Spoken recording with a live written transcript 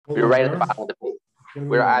We're right at the bottom of the page.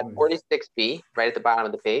 We're at 46b, right at the bottom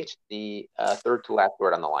of the page, the third to last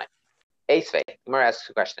word on the line. Esvei, Gemara asks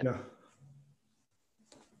a question. No.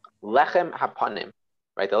 Lechem hapanim,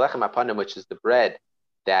 right? The lechem hapanim, which is the bread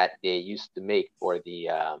that they used to make for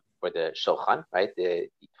the shulchan, right? The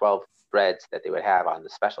 12 breads that they would have on the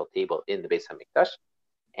special table in the Beis Hamikdash.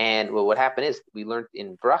 And what would happen is we learned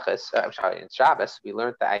in in Shabbos, we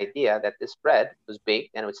learned the idea that this bread was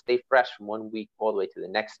baked and it would stay fresh from 1 week all the way to the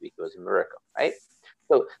next week. It was a miracle, right?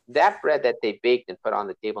 So that bread that they baked and put on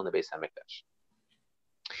the table in the Beis Hamikdash.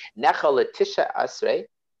 Nechal letisha asrei,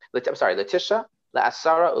 letisha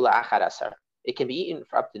la'asara ula'achad asar. It can be eaten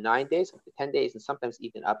for up to 9 days, up to 10 days, and sometimes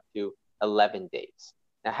even up to 11 days.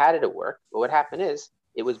 Now, how did it work? Well, what happened is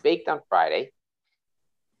it was baked on Friday.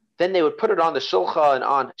 Then they would put it on the shulchan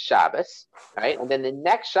on Shabbos, right? And then the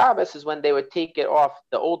next Shabbos is when they would take it off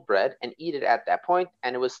the old bread and eat it at that point,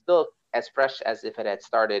 and it was still as fresh as if it had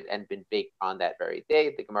started and been baked on that very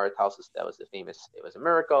day. The Gemara tells us that it was a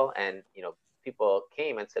miracle, and people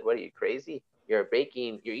came and said, "What are you, crazy? You're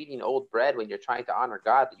eating old bread when you're trying to honor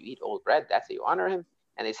God. You eat old bread, that's how you honor Him."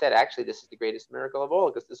 And they said, actually, this is the greatest miracle of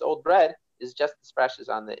all, because this old bread is just as fresh as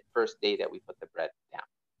on the first day that we put the bread down.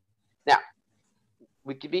 Now,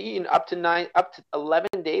 we could be eaten up to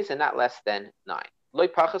 11 days and not less than 9. Loy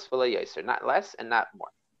pachas v'lo yoser, not less and not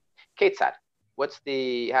more. Ketzad,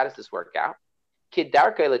 how does this work out?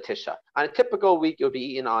 Kidarkei letisha. On a typical week, it would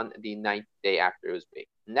be eaten on the 9th day after it was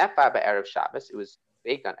baked. Nefa be'erev Shabbos, it was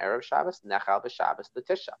baked on erev Shabbos. Nechal b'Shabbos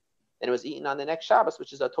letisha. Then it was eaten on the next Shabbos,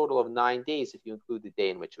 which is a total of 9 days if you include the day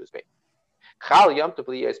in which it was baked. Chal Yom Tov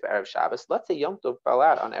liyos be'erev Shabbos. Let's say Yom Tov fell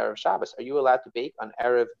out on erev Shabbos. Are you allowed to bake on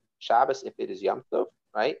erev Shabbos if it is Yom Tov,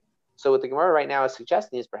 right? So what the Gemara right now is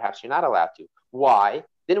suggesting is perhaps you're not allowed to. Why?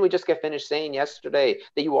 Didn't we just get finished saying yesterday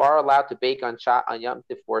that you are allowed to bake on Yom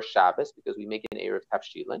Tov for Shabbos because we make an erev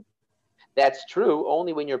tafshilin? That's true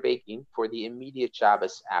only when you're baking for the immediate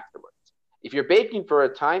Shabbos afterwards. If you're baking for a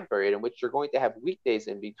time period in which you're going to have weekdays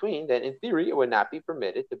in between, then in theory it would not be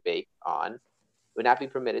permitted to bake on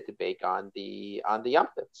the Yom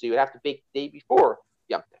Tov. So you would have to bake the day before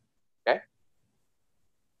Yom Tov. Okay.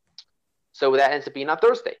 So that ends up being on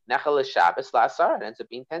Thursday. Nechal is Shabbos la'asar. It ends up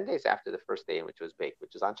being 10 days after the first day in which it was baked,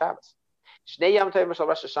 which is on Shabbos. Shnei Yom Tov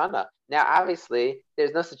Rosh Hashanah. Now, obviously,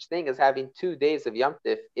 there's no such thing as having 2 days of Yom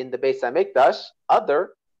Tov in the Beis Hamikdash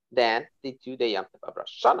other than the 2-day Yom Tov of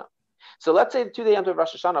Rosh Hashanah. So let's say the 2-day Yom Tov of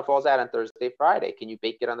Rosh Hashanah falls out on Thursday, Friday. Can you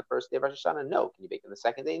bake it on the first day of Rosh Hashanah? No. Can you bake it on the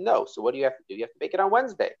second day? No. So what do you have to do? You have to bake it on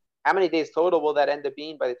Wednesday. How many days total will that end up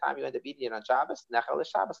being by the time you end up eating it on Shabbos? Nechal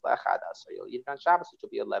Shabbos la'achad. So you'll eat it on Shabbos, which will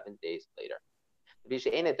be 11 days later.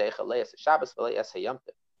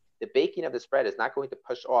 The baking of this bread is not going to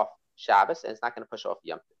push off Shabbos, and it's not going to push off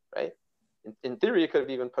Yom Tov, right? In theory, it could have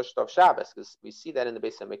even pushed off Shabbos, because we see that in the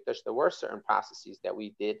Beis Hamikdash, there were certain processes that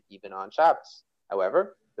we did even on Shabbos.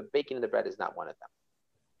 However, the baking of the bread is not one of them.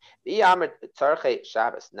 The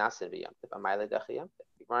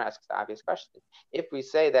Gemara asks the obvious question. If we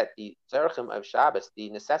say that the tzarchim of Shabbos, the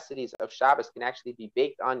necessities of Shabbos, can actually be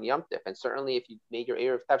baked on Yom Tov, and certainly if you made your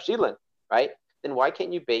erev tafshilin, right? Then why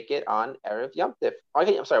can't you bake it on erev Yom Tov? Why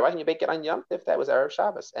can't you bake it on Yom Tov that was erev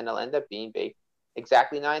Shabbos, and it'll end up being baked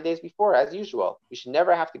exactly 9 days before, as usual? We should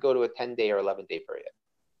never have to go to a 10-day or 11-day period.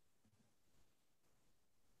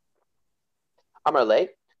 Amar lei,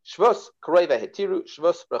 shvus kroiva hitiru,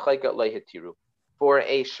 shvus b'chayka lei hitiru. For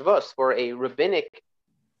a shvus, for a rabbinic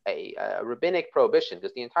prohibition,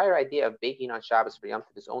 because the entire idea of baking on Shabbos for Yom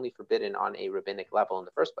Tov is only forbidden on a rabbinic level in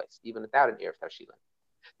the first place, even without an erev tafshilin.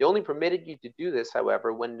 They only permitted you to do this,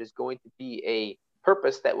 however, when it is going to be a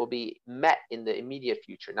purpose that will be met in the immediate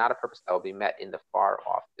future, not a purpose that will be met in the far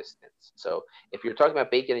off distance. So if you're talking about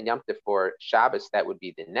baking and Yom Tov for Shabbos, that would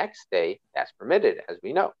be the next day. That's permitted, as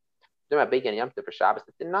we know. If you're talking about baking and Yom Tov for Shabbos,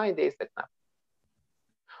 that's in 9 days. That's not.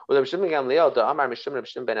 According to Rabbi Shimon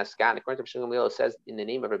Gamliel, it says in the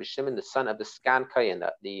name of Rabbi Shimon, the son of the Skan Kayan,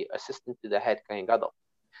 the assistant to the head Kayan Gadol,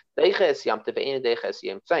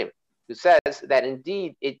 who says that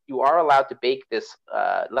indeed you are allowed to bake this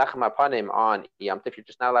lechem hapanim on Yom Tov. You're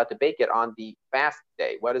just not allowed to bake it on the fast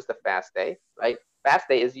day. What is the fast day? Right? Fast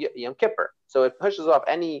day is Yom Kippur. So it pushes off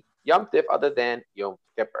any Yom Tov other than Yom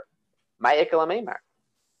Kippur.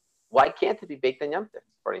 Why can't it be baked on Yom Tov,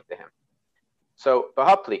 according to him? So,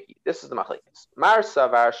 this is the machlekes. Mar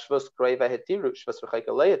savar shvus kroiva hetiru, shvus v'chayka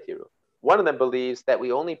lehetiru. One of them believes that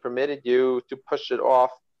we only permitted you to push it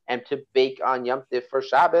off and to bake on Yom Tov for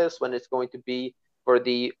Shabbos when it's going to be for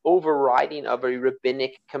the overriding of a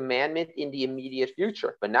rabbinic commandment in the immediate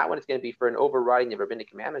future, but not when it's going to be for an overriding of a rabbinic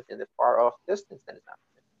commandment in the far off distance. Then it's not.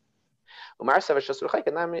 What's the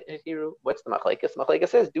machlekes? Machlekes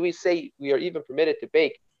says, do we say we are even permitted to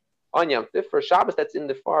bake on Yom Tif for Shabbos that's in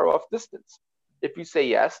the far off distance? If you say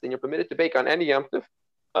yes, then you're permitted to bake on any Yom Tif,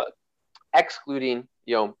 excluding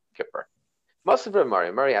Yom Kippur.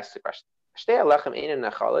 Murray asked the question. Shtei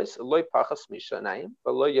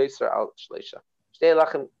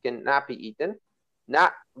lechem cannot be eaten,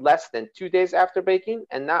 not less than 2 days after baking,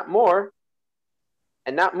 and not more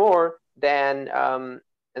than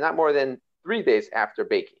 3 days after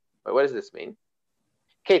baking. But what does this mean?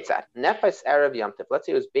 Ketzad nefes erev Yom Tif. Let's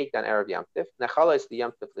say it was baked on erev Yom Tif. Nechalos the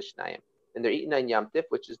Yom Tif l'shnayim, and they're eaten on Yom Tif,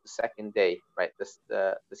 which is the second day, right?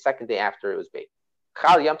 The second day after it was baked.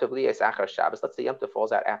 Chal Yom Tif liyes achar Shabbos. Let's say Yom Tif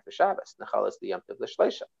falls out after Shabbos. Nechalos the Yom Tif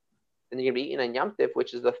l'shleisha. Then you're going to be eaten on Yom Tif,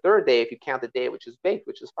 which is the third day if you count the day which is baked,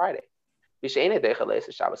 which is Friday. If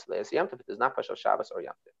it does not push on Shabbos or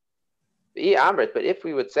Yom Tif. But if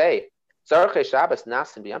we would say,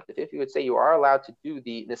 if you would say you are allowed to do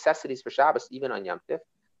the necessities for Shabbos even on Yom Tif,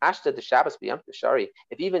 the Shabbos be Yom Tif Shari.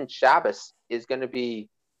 If even Shabbos is going to be,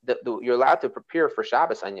 you're allowed to prepare for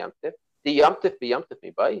Shabbos on Yom Tif, the Yom Tif be Yom Tif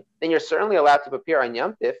mibai, then you're certainly allowed to prepare on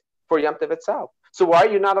Yom Tif for Yom Tif itself. So why are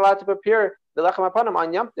you not allowed to prepare the lechem hapanim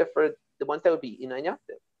on Yom Tif for the ones that would be eaten on Yom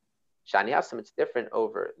Tif? Shani Hasim, it's different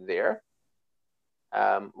over there.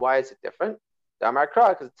 Why is it different? The Amar Kra,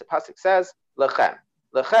 because the pasuk says lechem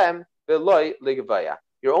v'loy ligvaya.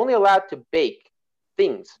 You're only allowed to bake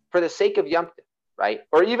things for the sake of Yom Tif, right?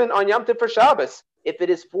 Or even on Yom Tif for Shabbos, if it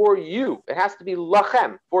is for you, it has to be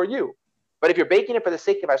lachem, for you. But if you're baking it for the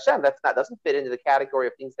sake of Hashem, doesn't fit into the category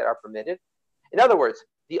of things that are permitted. In other words,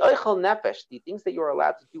 the oichel nefesh, the things that you are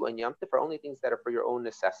allowed to do on Yom Tif are only things that are for your own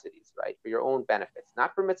necessities, right? For your own benefits,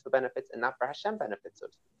 not for mitzvah benefits and not for Hashem benefits, so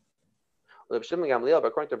to speak. But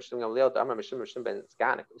according to Rav Shimon Gamliel, the Amar Mishim ben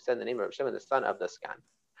Sgan, who said the name of Rav Shimon, the son of the Sgan,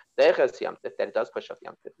 that it does push off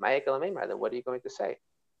Yom Tif. Then what are you going to say?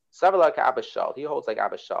 Savala ka Abba Shal, he holds like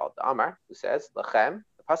Abba Shal. The Amar, who says lachem,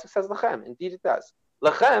 the pasuk says lachem. Indeed, it does.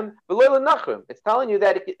 Lachem v'loy l'nachrim. It's telling you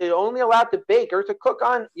that you're only allowed to bake or to cook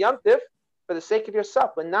on Yom Tif for the sake of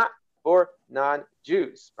yourself, but not for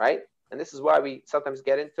non-Jews, right? And this is why we sometimes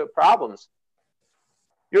get into problems.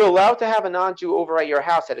 You're allowed to have a non-Jew over at your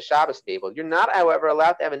house at a Shabbos table. You're not, however,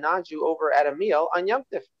 allowed to have a non-Jew over at a meal on Yom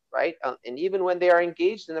Tif, right? And even when they are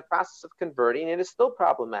engaged in the process of converting, it is still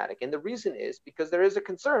problematic. And the reason is because there is a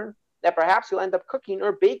concern that perhaps you'll end up cooking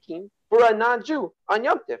or baking for a non-Jew on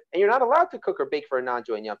Yom Tif. And you're not allowed to cook or bake for a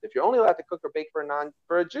non-Jew on Yom Tif. You're only allowed to cook or bake for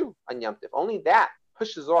a Jew on Yom Tif. Only that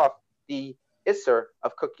pushes off the Isser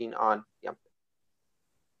of cooking on Yom Tif.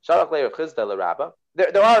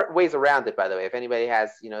 There are ways around it, by the way. If anybody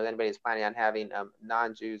is planning on having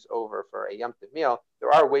non-Jews over for a Yom Tov meal,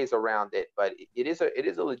 there are ways around it, but it is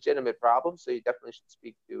a legitimate problem. So you definitely should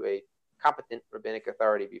speak to a competent rabbinic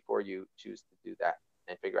authority before you choose to do that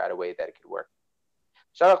and figure out a way that it could work.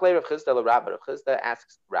 Rav Chisda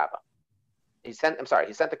asks Rabba. He sent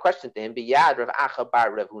the question to him. Biyad Rav Acha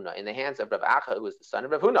bar Rav Huna, in the hands of Rav Acha, who was the son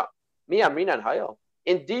of Rav Huna. Mi amrinan hayil.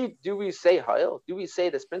 Indeed, do we say hayil? Do we say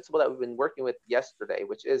this principle that we've been working with yesterday,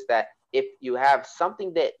 which is that if you have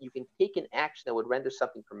something that you can take an action that would render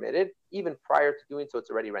something permitted, even prior to doing so, it's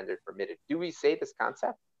already rendered permitted. Do we say this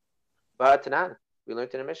concept? Ba'atanan, we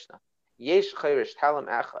learned in the Mishnah. Yesh chayrish talam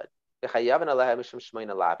echad v'chayavan aleha mishum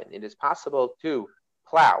shmeina lavin. It is possible to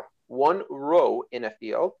plow one row in a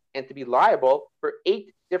field and to be liable for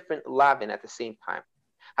 8 different lavin at the same time.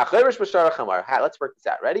 Let's work this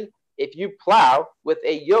out. Ready? If you plow with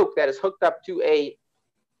a yoke that is hooked up to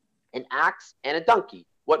an ox and a donkey,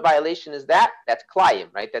 what violation is that? That's klayim,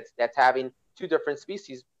 right? That's having 2 different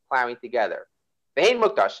species plowing together.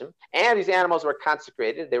 And these animals were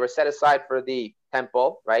consecrated. They were set aside for the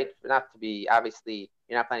temple, right? Not to be, obviously,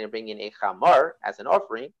 you're not planning to bring in a chamar as an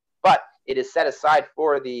offering, but it is set aside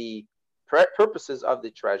for the purposes of the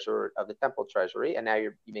treasure, of the temple treasury, and now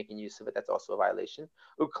you're making use of it. That's also a violation.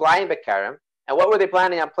 Uklayim bekarim. And what were they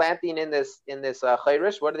planning on planting in this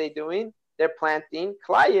chayrish? What are they doing? They're planting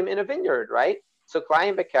klayim in a vineyard, right? So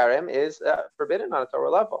klayim bekarim is forbidden on a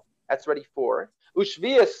Torah level. That's already 4.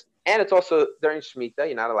 Ushvius, and it's also during Shemitah,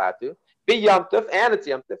 you're not allowed to. Be Yom Tov, and it's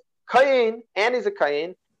Yom Tov. Kayin, and he's a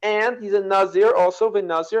Kayin, and he's a Nazir, also the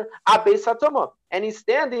Nazir, a Beis HaTumah, and he's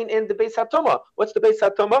standing in the Beis HaTumah. What's the Beis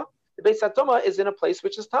HaTumah? The Beis HaTumah is in a place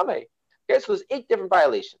which is Tameh. Okay, so there's 8 different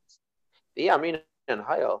violations. And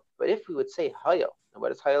hayil, but if we would say hayil, and what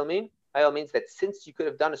does hayil mean? Hayil means that since you could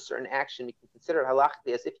have done a certain action, we can consider it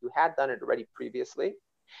halachically as if you had done it already previously.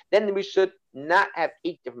 Then we should not have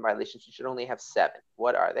 8 different violations. We should only have 7.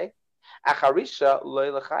 What are they? Acharisha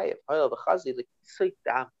loy lechayev hayil v'chazi l'kisoi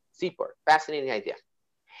dam sipor. Fascinating idea.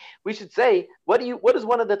 We should say, what is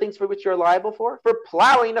one of the things for which you're liable for? For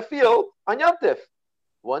plowing a field on Yom Tif.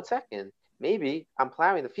 1 second. Maybe I'm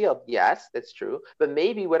plowing the field. Yes, that's true. But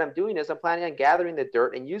maybe what I'm doing is I'm planning on gathering the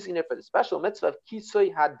dirt and using it for the special mitzvah of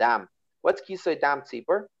Kisoy Hadam. What's Kisoy Dam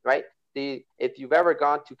Tzipor, right? If you've ever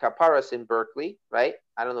gone to Kaparas in Berkeley, right?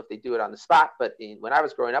 I don't know if they do it on the spot, but when I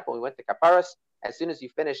was growing up, when we went to Kaparas, as soon as you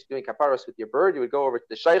finished doing Kaparas with your bird, you would go over to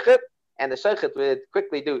the Shaykhit, and the Shaykhit would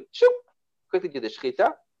quickly do the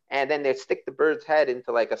Shchita, and then they'd stick the bird's head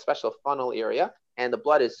into like a special funnel area, and the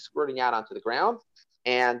blood is squirting out onto the ground.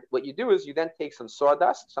 And what you do is you then take some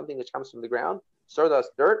sawdust, something which comes from the ground, sawdust,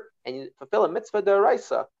 dirt, and you fulfill a mitzvah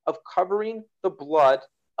d'oraisa of covering the blood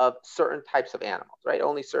of certain types of animals, right?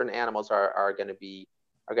 Only certain animals are going to be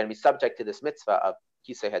subject to this mitzvah of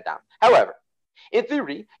kisei hadam. However, in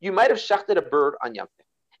theory, you might have shachted a bird on Yom Tif,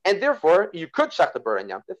 and therefore you could shacht a bird on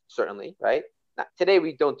Yom Tif, certainly, right? Now, today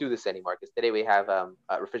we don't do this anymore because today we have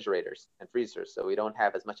refrigerators and freezers, so we don't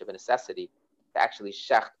have as much of a necessity to actually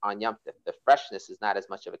shecht on Yom Tif. The freshness is not as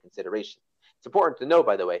much of a consideration. It's important to know,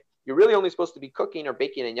 by the way, you're really only supposed to be cooking or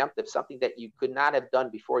baking in Yom Tif something that you could not have done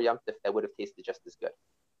before Yom Tif that would have tasted just as good.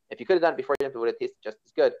 If you could have done it before Yom Tif, it would have tasted just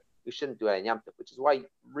as good. You shouldn't do it on Yom Tif, which is why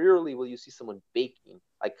rarely will you see someone baking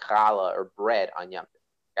like challah or bread on Yom Tif.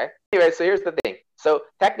 Okay. Anyway, so here's the thing. So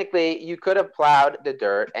technically, you could have plowed the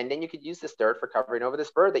dirt, and then you could use this dirt for covering over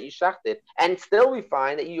this bird that you shachted, and still we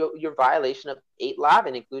find that your violation of 8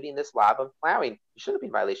 lavin, including this lav of plowing. You shouldn't be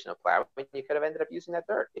in violation of plowing. You could have ended up using that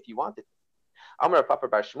dirt if you wanted to. Amar Papa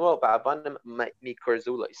Bar Shmuel ba'avanim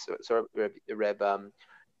mikurzulais. So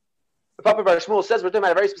Papa Bar Shmuel says we're talking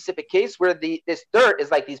about a very specific case where this dirt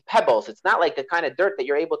is like these pebbles. It's not like the kind of dirt that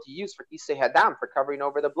you're able to use for kisei hadam, for covering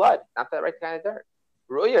over the blood. Not the right kind of dirt.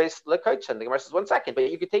 The Gemara says 1 second,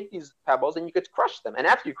 but you could take these pebbles and you could crush them, and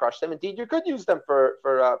after you crush them, indeed you could use them for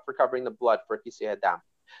covering the blood for kisei hadam.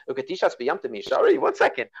 1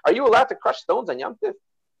 second, are you allowed to crush stones on Yom Tif?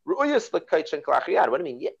 What do you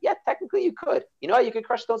mean? Yeah, technically you could. You know how you could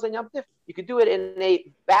crush stones on Yom Tif? You could do it in a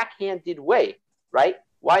backhanded way, right?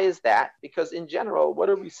 Why is that? Because in general, what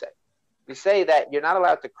do we say? We say that you're not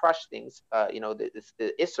allowed to crush things.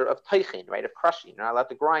 The isser of teichin, right? Of crushing. You're not allowed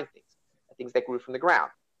to grind things that grew from the ground.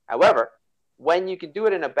 However, when you can do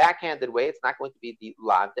it in a backhanded way, it's not going to be the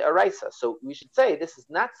lav de'oraisa. So we should say this is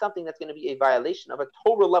not something that's going to be a violation of a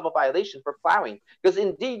Torah level violation for plowing, because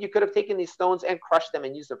indeed you could have taken these stones and crushed them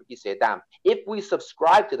and used them for kisei hadam. If we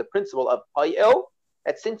subscribe to the principle of hayil,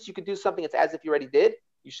 that since you could do something, it's as if you already did,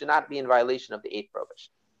 you should not be in violation of the 8th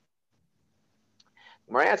prohibition.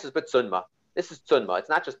 Gemara answers, but tzunma. This is tzunma. It's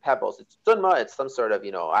not just pebbles. It's tzunma. It's some sort of,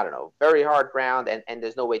 very hard ground, and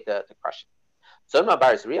there's no way to crush it. Tzunma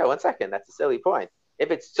bar zriya. 1 second. That's a silly point.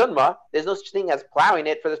 If it's tzunma, there's no such thing as plowing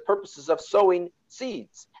it for the purposes of sowing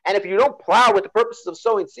seeds. And if you don't plow with the purposes of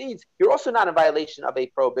sowing seeds, you're also not in violation of a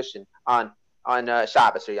prohibition on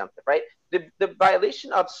Shabbos or Yom Tov, right? The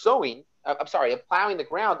violation of of plowing the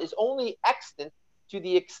ground is only extant to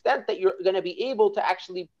the extent that you're going to be able to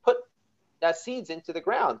actually put seeds into the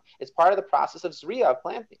ground. It's part of the process of zriya, of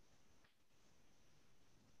planting.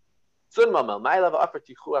 The Gemara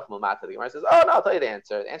says, oh, no, I'll tell you the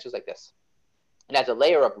answer. The answer is like this. It has a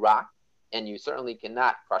layer of rock, and you certainly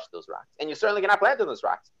cannot crush those rocks. And you certainly cannot plant in those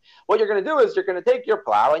rocks. What you're going to do is you're going to take your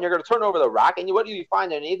plow, and you're going to turn over the rock, and what do you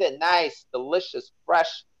find underneath it? Nice, delicious,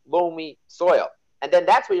 fresh, loamy soil. And then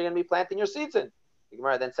that's what you're going to be planting your seeds in. The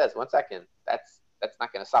Gemara then says, 1 second, that's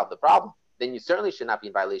not going to solve the problem. Then you certainly should not be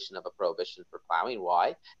in violation of a prohibition for plowing.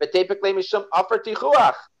 Why? But typically, mishum afer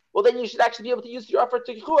tichuach. Well, then you should actually be able to use your afer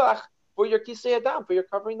tichuach for your kisei hadam, for your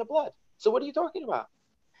covering the blood. So what are you talking about?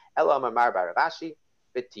 Ela Amar bar Ravashi,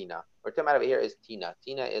 Tina. We're talking about over here is tina.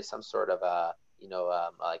 Tina is some sort of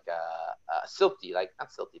like a silty, like not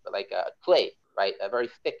silty, but like a clay, right? A very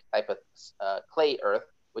thick type of clay earth,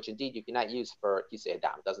 which indeed you cannot use for kisei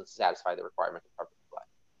hadam. It doesn't satisfy the requirement of covering the blood.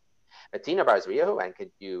 Tina bar zriyahu, and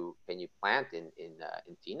can you plant in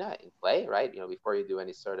tina, in clay, right? Before you do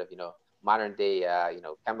any sort of modern day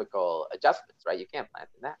chemical adjustments, right? You can't plant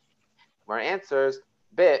in that. More answers,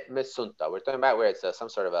 bit misunta. We're talking about where it's some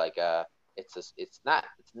sort of like it's not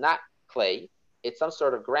clay. It's some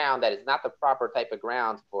sort of ground that is not the proper type of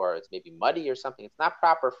ground for. It's maybe muddy or something. It's not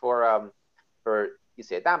proper for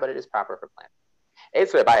kisei hadam, but it is proper for planting.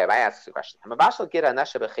 I ask the question.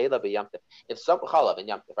 If some chalav in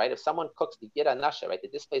Yom Tif, right? If someone cooks the gira nasha, right, the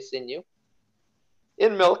display sinew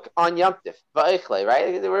in milk on Yom Tif, right?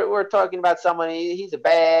 We're talking about someone. He's a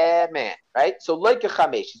bad man, right? So like a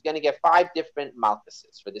chamesh, he's going to get 5 different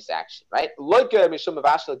malchuses for this action, right? Like a mishum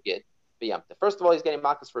avashal gid. First of all, he's getting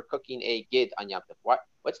malchus for cooking a gid on Yom Tov.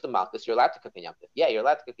 What's the malchus? You're allowed to cook in Yom Tov. Yeah, you're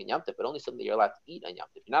allowed to cook in Yom Tov, but only something that you're allowed to eat on Yom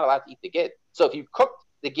Tov. You're not allowed to eat the gid. So if you cooked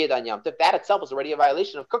the gid on Yom Tov, that itself is already a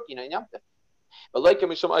violation of cooking on Yom Tov. But like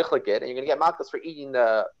mishum oichla gid, and you're going to get malchus for eating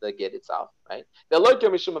the gid itself, right? The like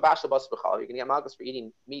mishum abashal bas v'chalav, you're going to get malchus for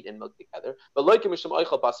eating meat and milk together. But like mishum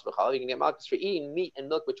oichla bas v'chalav, you're going to get malchus for eating meat and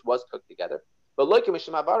milk which was cooked together. But like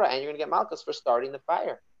mishum avara, and you're going to get malchus for starting the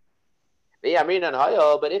fire.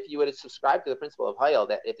 But if you would subscribe to the principle of Hayel,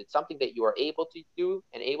 that if it's something that you are able to do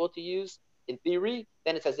and able to use in theory,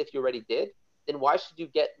 then it's as if you already did. Then why should you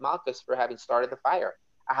get malchus for having started the fire?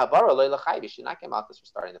 You should not get malchus for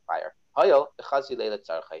starting the fire.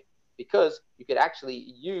 Because you could actually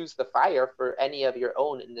use the fire for any of your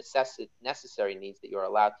own necessary needs that you're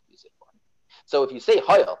allowed to use it for. So if you say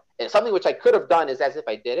Hayel, and something which I could have done is as if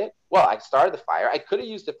I did it, well, I started the fire. I could have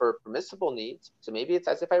used it for permissible needs. So maybe it's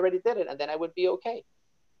as if I already did it, and then I would be okay.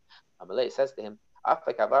 Amalei says to him,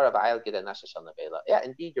 yeah,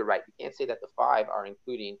 indeed, you're right. You can't say that the 5 are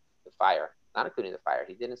including the fire. Not including the fire.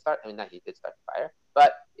 He didn't start, he did start the fire,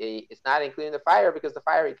 but it's not including the fire because the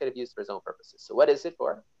fire he could have used for his own purposes. So what is it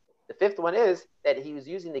for? The 5th one is that he was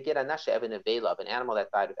using the Gid Anasha of an animal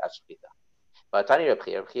that died without Shechita. But Tani Reb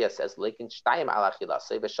Chia says, Reb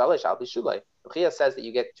Chia says that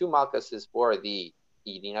you get 2 malchuses for the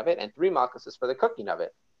eating of it and 3 malchuses for the cooking of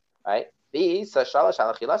it, right? It should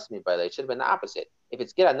have been the opposite. If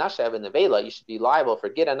it's Gid Anasha of an Nevela, you should be liable for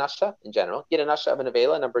Gid Anasha in general. Gid Anasha of an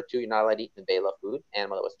Nevela. Number 2, you're not allowed to eat Nevela food,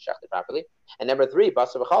 animal that wasn't shechted properly. And number 3,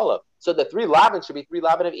 Basar V'chalav. So the 3 lavin should be 3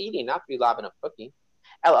 lavin of eating, not 3 lavin of cooking.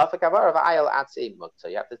 You have to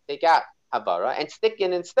take out Havara and stick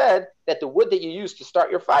in instead that the wood that you used to start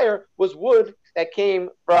your fire was wood that came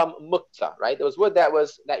from Muktzah, right? There was wood that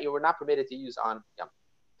you were not permitted to use on Yom.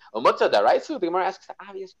 Muktzah daraisu, the Gemara asks an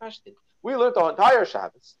obvious question. We learned the entire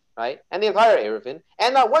Shabbos, right? And the entire Eruvin.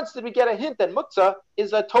 And not once did we get a hint that Muktzah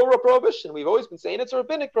is a Torah prohibition. We've always been saying it's a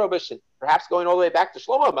rabbinic prohibition. Perhaps going all the way back to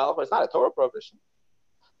Shlomo Melech, but it's not a Torah prohibition.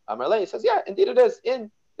 Amarlei says, yeah, indeed it is.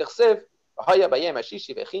 In the Chsiv,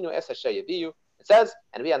 it says,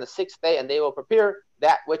 and be on the 6th day, and they will prepare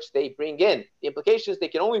that which they bring in. The implication is they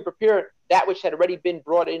can only prepare that which had already been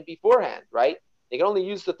brought in beforehand, right? They can only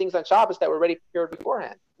use the things on Shabbos that were already prepared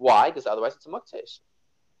beforehand. Why? Because otherwise it's a muktzah issue.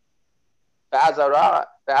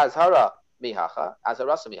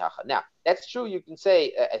 Now, that's true, you can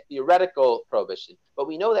say a theoretical prohibition, but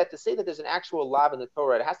we know that to say that there's an actual law in the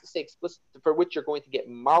Torah, it has to say explicit for which you're going to get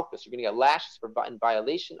malchus, you're going to get lashes in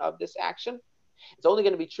violation of this action. It's only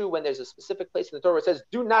going to be true when there's a specific place in the Torah where it says,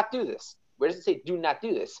 do not do this. Where does it say, do not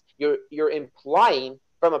do this? You're implying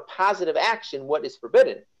from a positive action what is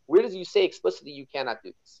forbidden. Where does you say explicitly you cannot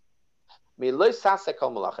do this?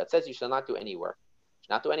 It says you shall not do any work.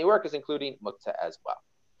 Not do any work is including muktzah as well.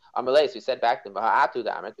 Amalei, so we said back to him,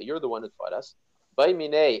 but you're the one who taught us.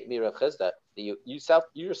 You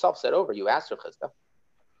yourself said over, you asked Rav Chizda.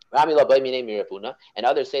 And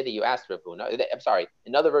others say that you asked Rav Huna. I'm sorry,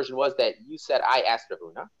 another version was that you said I asked Rav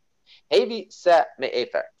Huna.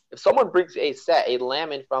 If someone brings a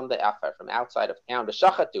lamb in from the Afer, from outside of town, the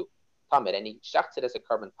shachatu, tamid, and he shachts it as a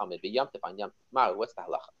carbon tamid, v'yamtif on yamtif maru, what's the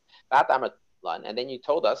halacha? And then you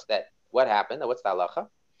told us that what happened, what's the halacha?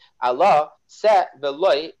 Allah se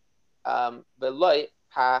v'loi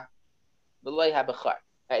ha bechar.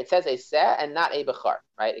 It says a se and not a bechar,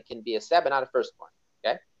 right? It can be a se but not a firstborn.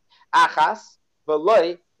 Okay. Achas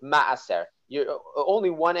v'loi ma'aser. You're only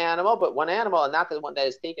one animal, but one animal, and not the one that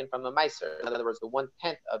is taken from the meiser. In other words, the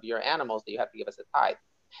 1/10 of your animals that you have to give us a tithe.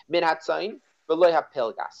 Min hatzayin v'loi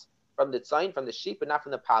hapilgas. From the tzayin, from the sheep, but not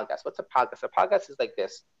from the palgas. What's a palgas? A palgas is like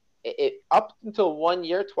this. Up until 1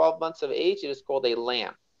 year, 12 months of age, it is called a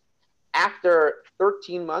lamb. After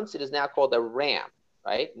 13 months, it is now called a ram,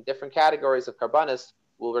 right? And different categories of karbanas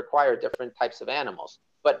will require different types of animals.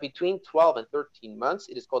 But between 12 and 13 months,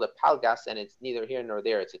 it is called a palgas, and it's neither here nor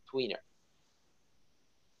there. It's a tweener.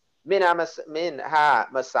 Min ha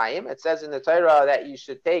masayim. It says in the Torah that you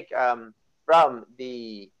should take from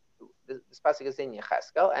this pasuk is in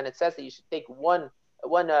Yecheskel, and it says that you should take one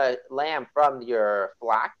lamb from your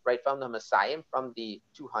flock, right, from the masayim, from the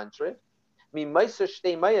 200. From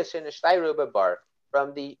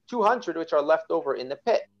the 200 which are left over in the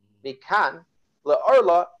pit.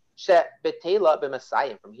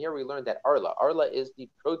 From here we learned that arla is the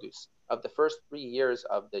produce of the first 3 years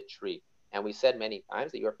of the tree. And we said many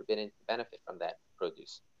times that you are forbidden to benefit from that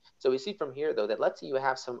produce. So we see from here, though, that let's say you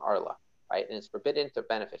have some arla, right, and it's forbidden to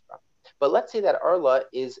benefit from. But let's say that arla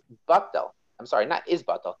is batal. I'm sorry, not is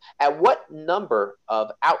batal. At what number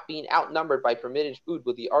of being outnumbered by permitted food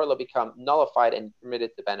would the arla become nullified and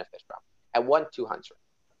permitted to benefit from? At 1/200.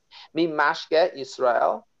 Mi mashke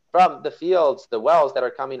Yisrael, from the fields, the wells that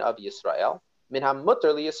are coming of Yisrael. Min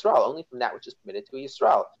hamutter li Yisrael, only from that which is permitted to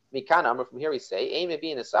Yisrael. Mikan Amr, from here we say, Ein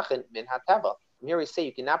mebi nesachin min hatevel. From here we say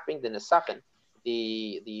you cannot bring the nesachin,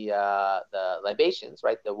 the libations,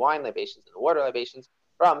 right, the wine libations and the water libations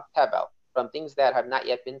from tevel, from things that have not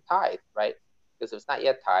yet been tithed, right? Because if it's not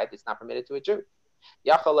yet tithed, it's not permitted to a Jew.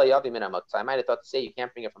 Yachala yavi min hamuktzah. I might have thought to say you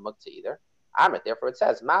can't bring it from muktzah either. Amrit, therefore it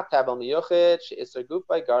says, Ma tevel miyuchid she'isr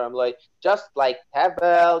gufay garam loy. Just like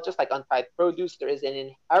tevel, just like untithed produce, there is an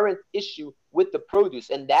inherent issue with the produce,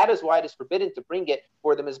 and that is why it is forbidden to bring it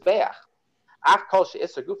for the mizbeach. Af kol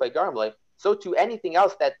she'isr gufay garam loy. So to anything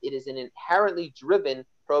else that it is an inherently driven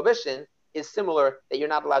prohibition is similar, that you're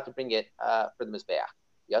not allowed to bring it for the mizbeach.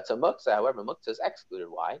 Yatsa muktzah, however, muktzah is excluded.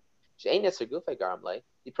 Why? The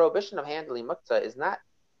prohibition of handling muktzah is not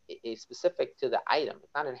specific to the item.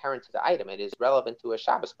 It's not inherent to the item. It is relevant to a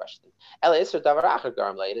Shabbos question.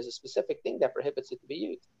 It is a specific thing that prohibits it to be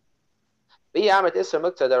used. But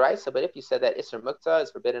if you said that Isser Muktzah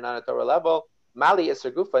is forbidden on a Torah level, Mali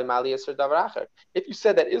Isser Gufay, Mali Isser Davar Acher. If you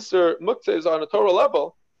said that Isser Muktzah is on a Torah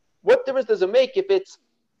level, what difference does it make if it's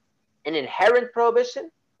an inherent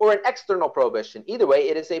prohibition or an external prohibition? Either way,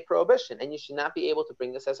 it is a prohibition, and you should not be able to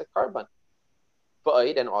bring this as a carbon.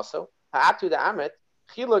 And also, ha'atu the Amrit,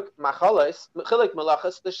 chiluk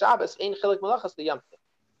malachas the Shabbos, ain't chiluk malachas the Yom Tov.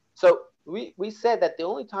 So we said that the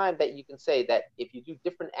only time that you can say that if you do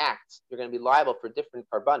different acts, you're going to be liable for different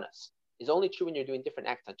karbanas is only true when you're doing different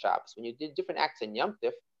acts on Shabbos. When you did different acts in Yom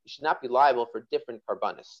Tov, you should not be liable for different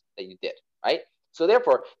karbanas that you did, right? So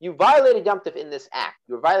therefore, you violated Yom Tov in this act.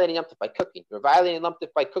 You're violating Yom Tov by cooking. You're violating Yom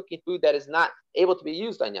Tov by cooking food that is not able to be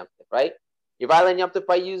used on Yom Tov, right? You're violating Yom Tov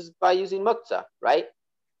by using muktzah, right?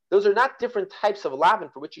 Those are not different types of lavin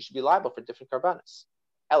for which you should be liable for different karbanas.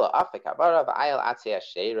 Rather,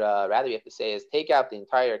 you have to say is take out the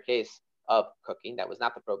entire case of cooking. That was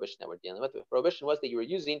not the prohibition that we're dealing with. The prohibition was that you were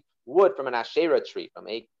using wood from an Asherah tree, from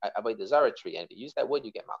a Avodah Zarah tree, and if you use that wood,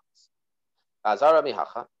 you get malchus.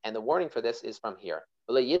 And the warning for this is from here.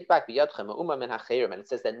 And it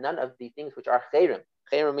says that none of the things which are chayrim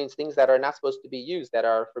means things that are not supposed to be used, that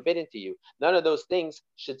are forbidden to you. None of those things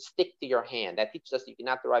should stick to your hand. That teaches us you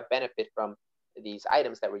cannot derive benefit from these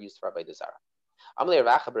items that were used for Avodah Zarah. Amalei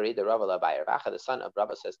Racha berida Rava l'Abaye. Racha, the son of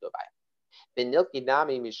Rava, says to Abaye, he should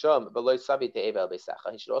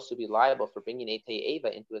also be liable for bringing a te'eva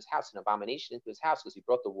into his house, an abomination into his house, because he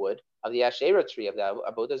brought the wood of the Asherah tree, of the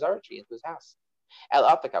Avodah Zarah tree, into his house. So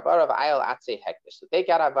take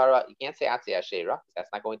out Havara. You can't say Atze Asherah, because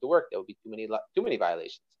that's not going to work. There will be too many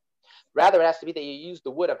violations. Rather, it has to be that you use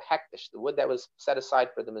the wood of Hektish, the wood that was set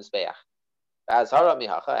aside for the Mizbeach. How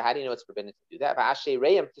do you know it's forbidden to do that?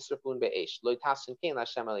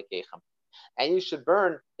 And you should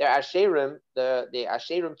burn their Asherim, the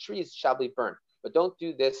Asherim trees shall be burned. But don't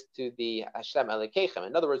do this to the Hashem Elikechem.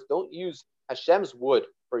 In other words, don't use Hashem's wood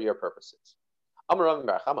for your purposes. The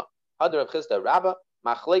Machlekes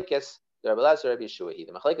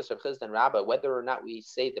Rav Chizda and Rabba, whether or not we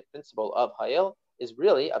say the principle of Hayil is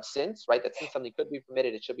really of since, right? That since something could be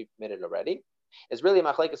permitted, it should be permitted already. Is really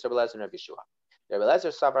Machlekes Rav Elazar and Rav Yeshua. Rav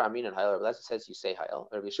Elazar Savar Amin and Hayil. Rav Elazar says you say Hayil.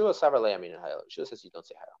 Rav Yeshua Savar Le Amin and Hayil. Rav Yeshua says you don't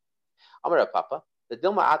say Hayil. Amar Papa. The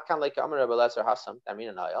Dilma Atkan like Amar Rav Elazar Hasam Amin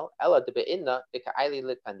and Hayil. Ella de Beinna de Ka'ili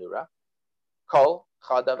Lit Tanura. Kol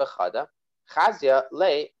Chada v'Chada. Chazia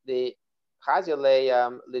le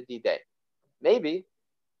Lidide. Maybe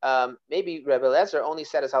Rabbi Eliezer only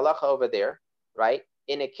said his halacha over there, right?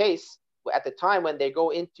 In a case at the time when they go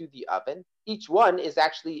into the oven, each one is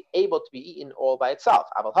actually able to be eaten all by itself.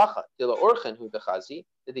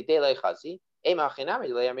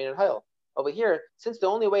 Over here, since the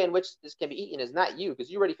only way in which this can be eaten is not you, because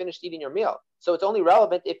you already finished eating your meal, so it's only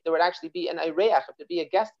relevant if there would actually be an ireach, if there'd be a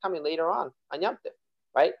guest coming later on Yom Tov,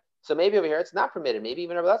 right? So maybe over here it's not permitted. Maybe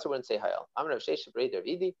even Rabbi Eliezer wouldn't say hayel.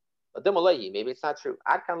 Maybe it's not true.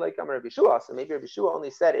 So maybe Rabbi Yeshua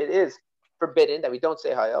only said it is forbidden that we don't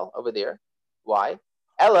say hayel over there. Why?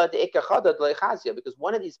 Because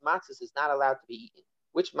one of these matzahs is not allowed to be eaten.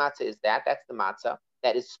 Which matzah is that? That's the matzah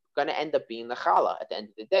that is going to end up being the challah at the end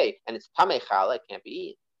of the day, and it's tamei challah. It can't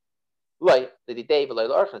be eaten.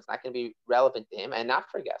 It's not going to be relevant to him and not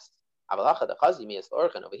for guests. Over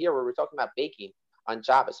here, where we're talking about baking on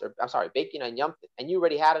Shabbos, or I'm sorry, baking on Yom Tov, and you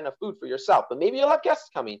already had enough food for yourself, but maybe you'll have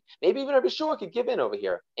guests coming. Maybe even Rabbi Yeshua could give in over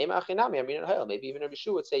here. Maybe even Rabbi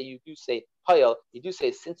Yeshua would say you do say hayel, you do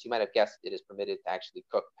say since you might have guessed it is permitted to actually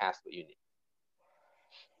cook past what you need.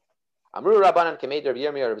 Amru Rabbanan Kamed Rabbi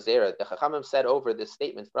Yirmiyah Rabbi Zera. The Chachamim said over this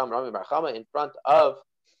statement from Rami Bar Chama in front of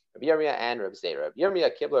Rabbi Yirmiyah and Rabbi Zera. Rabbi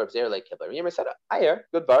Yirmiyah Kibler, Rabbi Zera like Kibler. Rabbi Yirmiyah said, "Ayer,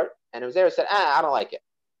 good bar," and Rabbi Zera said, "I don't like it."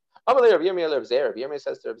 Amalei Rabbi Yirmiyah Rabbi Zera. Rabbi Yirmiyah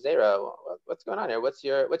says to Rabbi Zera, what's going on here? What's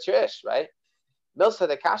your ish, right? Milsa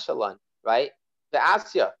the Kashalan, right? The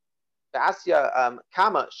Asya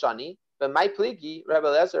Kama Shani, but my pligi, Rabbi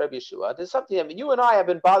Eliezer, Rabbi Yeshua. There's something that you and I have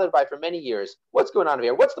been bothered by for many years. What's going on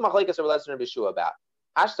here? What's the machlekes Rabbi Eliezer and Rabbi Yeshua about?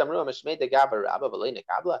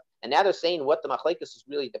 And now they're saying what the machlekes is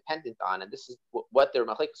really dependent on, and this is what their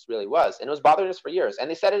machlekes really was, and it was bothering us for years. And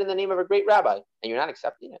they said it in the name of a great rabbi, and you're not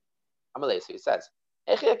accepting it. Amalei, so he says,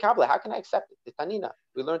 how can I accept it? The Tanina,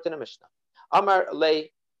 we learned in the Mishnah. Amar le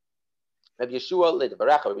Rabbi Yeshua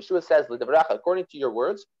lidavaracha. Rabbi Yeshua says lidavaracha. According to your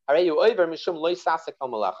words, according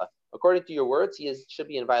to your words, he should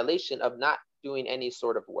be in violation of not doing any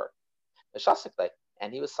sort of work.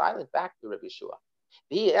 And he was silent back to Rabbi Yeshua.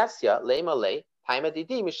 Why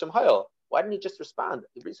didn't he just respond?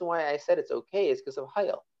 The reason why I said it's okay is because of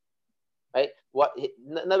hayel. Right?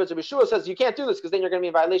 In other words, Rabbi Yeshua says you can't do this because then you're going to be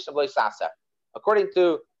in violation of lo sasa. According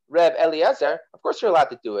to Reb Eliezer, of course you're allowed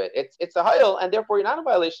to do it. It's a hayel, and therefore you're not in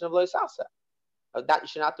violation of lo sasa. That you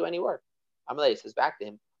should not do any work. Amalei says back to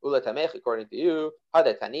him, Ula tamech, according to you,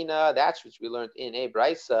 hada tanina, that's which we learned in a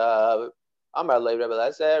brisa. Amar le Reb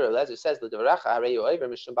Eliezer. Reb Eliezer says l'devaracha hareyu over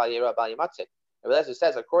mishum bal yira bal yamatzeh. Reb Eliezer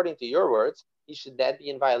says, according to your words, he should then be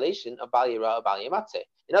in violation of bal yira bal yamatzeh.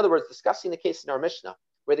 In other words, discussing the case in our Mishnah,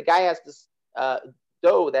 where the guy has this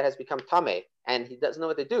dough that has become tameh, and he doesn't know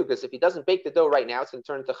what to do, because if he doesn't bake the dough right now, it's going to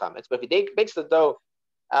turn into chametz. But if he bakes the dough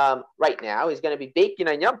right now, he's going to be baking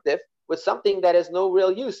on Yom Tif with something that has no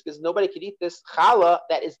real use, because nobody could eat this challah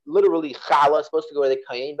that is literally challah, supposed to go with the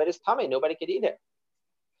kayin, but it's tameh. Nobody could eat it.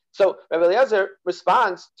 So Rabbi Eliezer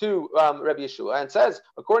responds to Rabbi Yeshua and says,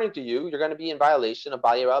 according to you, you're going to be in violation of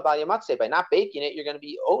bal yira bal yamatzeh. By not baking it, you're going to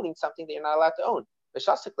be owning something that you're not allowed to own. But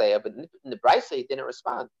in the brisa, he didn't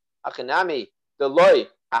respond. Achinami, the loy,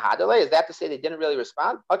 is that to say they didn't really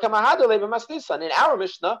respond? In our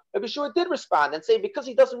Mishnah, Rabbi Yeshua did respond and say because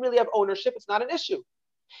he doesn't really have ownership, it's not an issue.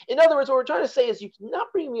 In other words, what we're trying to say is you cannot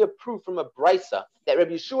bring me a proof from a brisa that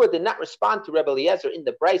Rabbi Yeshua did not respond to Rabbi Eliezer in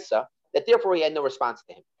the brisa, that therefore he had no response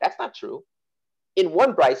to him. That's not true. In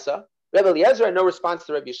one brisa, Rabbi Eliezer had no response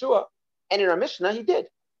to Rabbi Yeshua, and in our Mishnah he did.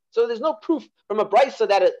 So there's no proof from a brisa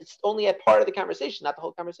that it's only a part of the conversation, not the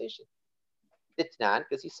whole conversation. Ditnan,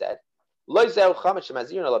 because he said, because in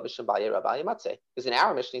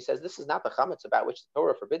our Mishnah he says this is not the chametz about which the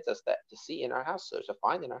Torah forbids us to see in our house, or to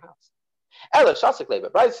find in our house.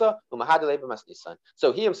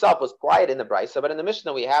 So he himself was quiet in the brisa, but in the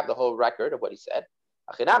Mishnah we have the whole record of what he said.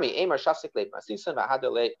 So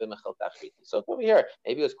over here,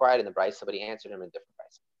 maybe he was quiet in the brisa, but he answered him in different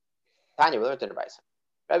brisa. Tanya, we learned in the brisa.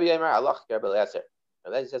 Rabbi Yomer halacha Rabbi Eliezer.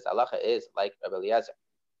 Rabbi Eliezer says halacha is like Rabbi Eliezer.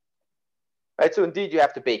 Right, so indeed you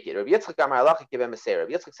have to bake it. Rabbi Yitzchak Amar halacha ben Beseira.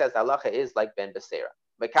 Rabbi Yitzchak says halacha is like ben Beseira.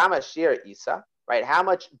 V'kama shir isa. Right, how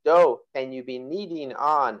much dough can you be kneading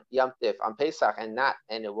on Yom Tif, on Pesach, and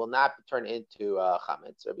it will not turn into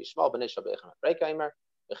chametz? Rabbi Shmuel ben Ishal be'echem Breikaimer.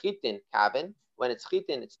 V'chitin kavin. When it's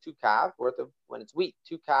chitin, it's 2 kav worth of. When it's wheat,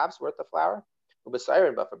 2 kavs worth of flour.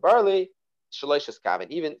 Ubasayrin, but for barley, shaloshes kavin,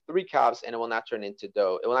 even 3 kavs, and it will not turn into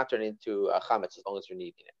dough. It will not turn into chametz as long as you're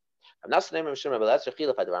kneading it. It's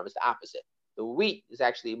the opposite. The wheat is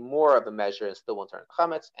actually more of a measure and still won't turn into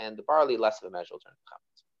chametz, and the barley less of a measure will turn into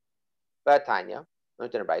chametz. But Tanya, when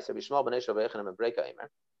it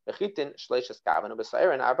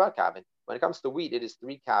comes to wheat, it is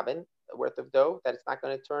 3 kavin worth of dough that it's not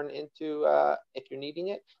going to turn into if you're kneading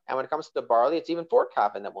it. And when it comes to barley, it's even 4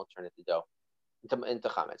 kavin that won't turn into dough, into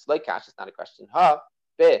chametz. Like kash, it's not a question. Ha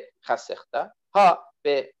be chasichta, ha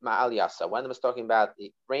be ma'al yasa. One of them is talking about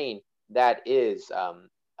the grain that is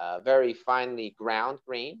very finely ground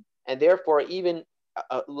grain, and therefore even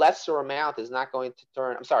a lesser amount is not going to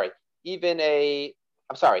turn. Okay,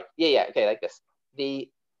 like this. The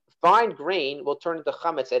fine grain will turn into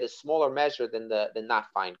chametz at a smaller measure than the not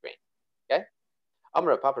fine grain. Okay?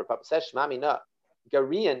 Amra Papa says, Shmami na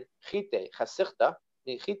garian chite chasichta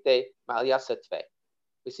chite ma'aliyasa tve.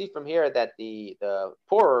 We see from here that the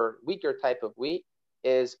poorer, weaker type of wheat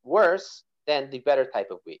is worse than the better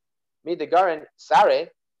type of wheat. Midegarin sare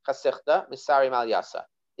chasichta misari ma'aliyasa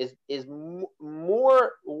is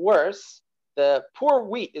more worse. The poor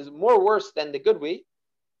wheat is more worse than the good wheat.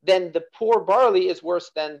 Then the poor barley is worse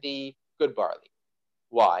than the good barley.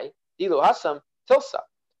 Why? Dilu hasam tilsa.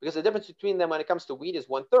 Because the difference between them when it comes to wheat is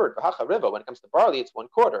 1/3. V'hacha riva. When it comes to barley, it's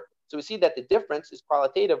 1/4. So we see that the difference is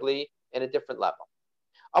qualitatively in a different level.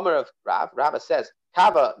 Amar of Rava says,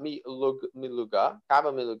 Kava miluga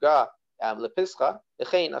lepischa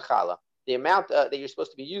lechein achala. The amount that you're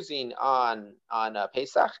supposed to be using on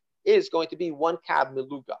Pesach is going to be 1 kav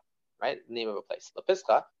miluga, right? The name of a place.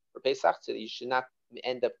 Lepischa for Pesach, so that you should not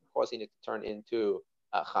end up causing it to turn into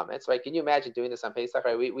chametz, right? Can you imagine doing this on Pesach,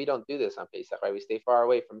 right? We don't do this on Pesach, right? We stay far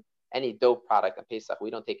away from any dough product on Pesach.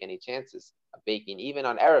 We don't take any chances of baking. Even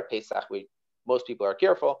on Erev Pesach, most people are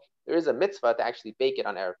careful. There is a mitzvah to actually bake it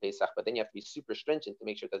on Erev Pesach, but then you have to be super stringent to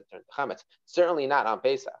make sure it doesn't turn to chametz. Certainly not on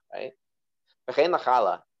Pesach, right?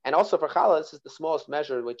 And also for challah, this is the smallest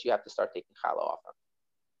measure in which you have to start taking challah off of.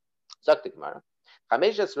 Zok the Gemara. 5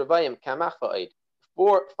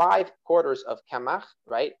 quarters of kamach,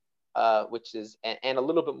 right? Which is and a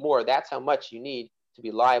little bit more. That's how much you need to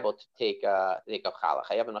be liable to take a challah.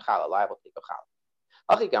 Chayav challah, liable to take a challah.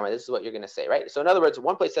 This is what you're going to say, right? So in other words,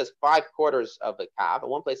 one place says 5 quarters of a kav, and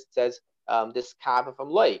one place it says this kav from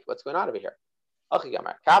loik. What's going on over here?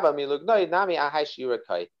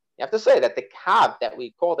 You have to say that the kav that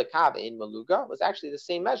we call the kav in Maluga was actually the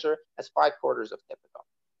same measure as 5 quarters of typical.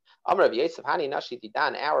 Our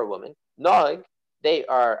women, they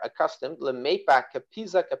are accustomed. What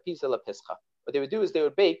they would do is they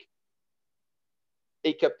would bake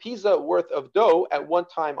a kapiza worth of dough at one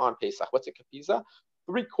time on Pesach. What's a kapiza?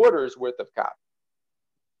 3 quarters worth of kav.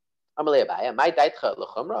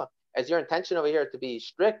 As your intention over here to be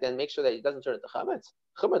strict and make sure that it doesn't turn into chametz.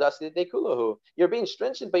 You're being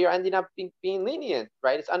stringent, but you're ending up being lenient,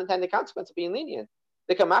 right? It's unintended consequence of being lenient.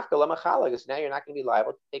 Because now you're not going to be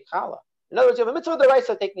liable to take challah. In other words, you have a mitzvah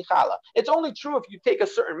d'oraisa taking challah. It's only true if you take a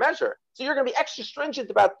certain measure. So you're going to be extra stringent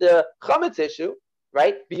about the chametz issue,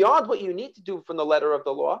 right? Beyond what you need to do from the letter of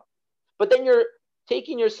the law. But then you're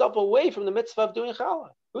taking yourself away from the mitzvah of doing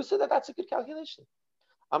challah. Who said that that's a good calculation?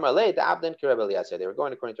 Amar le the Abdin ki Rebbe Eliezer. They were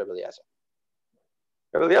going according to Rebbe Eliezer.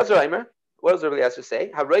 Rebbe Eliezer, Aimer, what does Rebbe Eliezer say?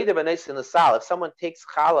 If someone takes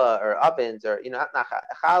challah or ovens or not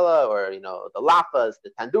challah or the lapas,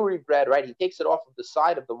 the tandoori bread, right? He takes it off of the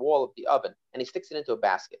side of the wall of the oven and he sticks it into a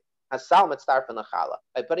basket. Hasal mitzvah from the challah.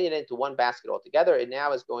 By putting it into one basket altogether, it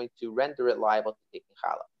now is going to render it liable to taking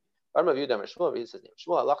challah. Shmuel reads his name.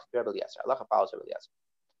 Shmuel Allah Rebbe Eliezer. Allah follows Rebbe Eliezer.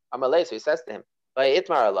 Amar le, so he says to him, by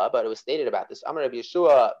Itmar Allah, but it was stated about this. Amar Rabbi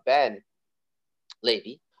Yeshua ben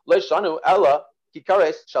Levi, Lo shanu ella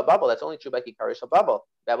kikares shalbabel. That's only true by kikares shalbabel,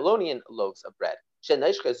 Babylonian loaves of bread.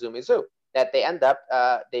 Sheneshcha zumizu. That they end up,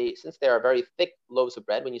 since they are very thick loaves of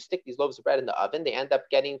bread, when you stick these loaves of bread in the oven, they end up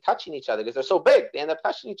touching each other because they're so big. They end up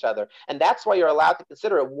touching each other, and that's why you're allowed to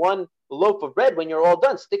consider it one loaf of bread when you're all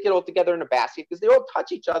done. Stick it all together in a basket because they all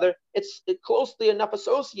touch each other. It's closely enough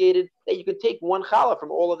associated that you can take one challah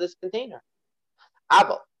from all of this container.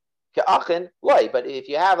 Abel, but if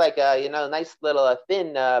you have like a nice little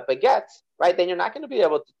thin baguettes, right, then you're not going to be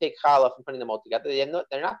able to take challah from putting them all together.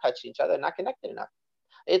 They're not touching each other. They're not connected enough.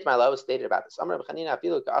 It's my law was stated about this. Even if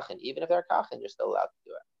they're kachin, you're still allowed to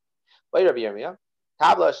do it. Wait, Rabbi Yirmiyah.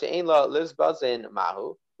 Tabla she'ein la lizbazin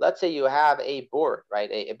mahu. Let's say you have a board, right,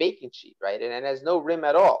 a baking sheet, right, and it has no rim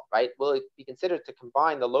at all, right? Will it be considered to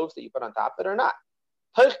combine the loaves that you put on top of it or not?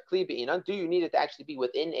 Do you need it to actually be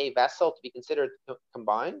within a vessel to be considered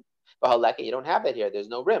combined? You don't have that here. There's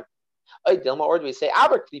no rim. Or do we say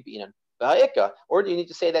or do you need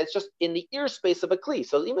to say that it's just in the ear space of a kli?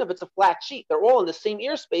 So even if it's a flat sheet, they're all in the same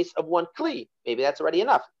ear space of one kli. Maybe that's already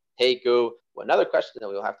enough. Well, another question that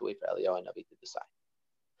we'll have to wait for Eliyahu and Navi to decide.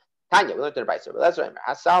 Tanya, we learned in the Brayso, but that's right.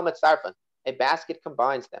 Hasal mitzarfan, a basket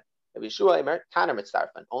combines them.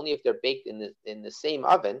 Only if they're baked in the same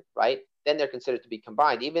oven, right? Then they're considered to be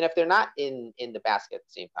combined, even if they're not in the basket at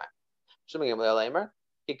the same time.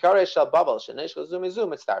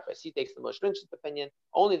 He takes the most stringent opinion.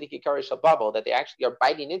 Only the kikare shel bubble, that they actually are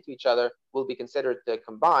biting into each other, will be considered to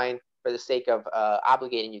combine for the sake of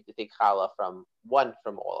obligating you to take challah from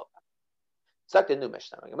all of them.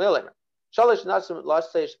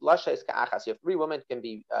 You have 3 women can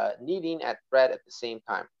be kneading at bread at the same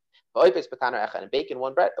time. And bake in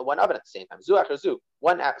one oven at the same time.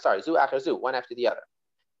 One after the other.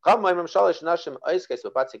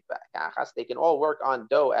 They can all work on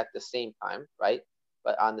dough at the same time, right?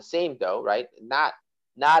 But on the same dough, right? Not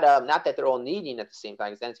that they're all kneading at the same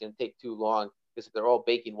time, because then it's going to take too long. Because if they're all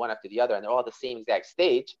baking one after the other and they're all at the same exact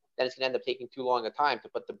stage, then it's going to end up taking too long a time to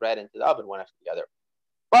put the bread into the oven one after the other.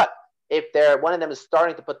 But if one of them is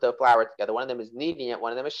starting to put the flour together, one of them is kneading it,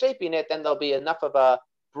 one of them is shaping it, then there'll be enough of a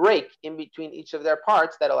break in between each of their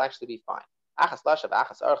parts that'll actually be fine. One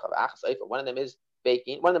of them is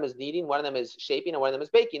baking, one of them is kneading, one of them is shaping, and one of them is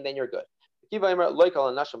baking, then you're good. Give us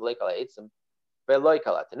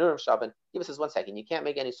 1 second. You can't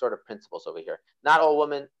make any sort of principles over here. Not all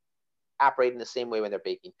women operate in the same way when they're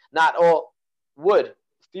baking. Not all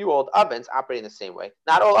wood-fueled ovens operate in the same way.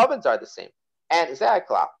 Not all ovens are the same. And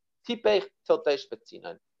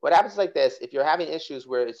what happens is like this: if you're having issues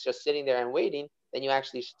where it's just sitting there and waiting, then you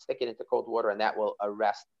actually should stick it into cold water, and that will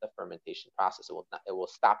arrest the fermentation process. It will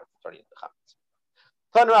stop it from turning into chametz.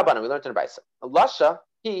 We learned in the Brisa. Lasha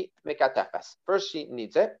he mekatefes. First she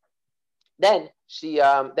kneads it, then she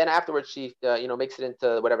then afterwards she makes it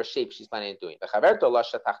into whatever shape she's planning on doing.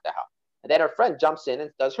 And then her friend jumps in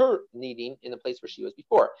and does her kneading in the place where she was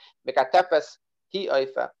before. Mekatefes he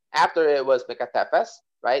oifa. After it was mekatefes,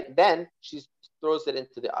 right? Then she throws it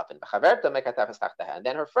into the oven. And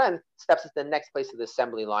then her friend steps into the next place of the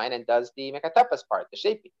assembly line and does the mekatefes part, the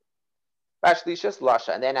shaping.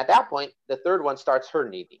 And then at that point, the third one starts her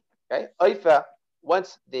kneading. Okay, oifa.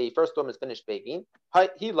 Once the first woman is finished baking,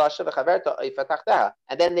 he lasha v'chaverta oifa tachteha,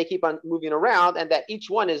 and then they keep on moving around, and that each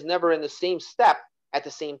one is never in the same step at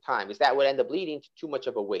the same time, because that would end up leading to too much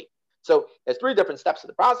of a weight. So there's 3 different steps of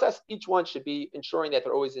the process. Each one should be ensuring that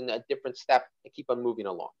they're always in a different step and keep on moving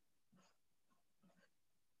along.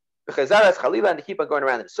 And they keep on going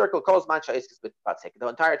around in a circle. The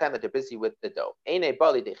entire time that they're busy with the dough. And then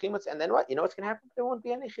what? You know what's going to happen? There won't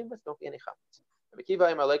be any chimas, don't be any chametz. He says you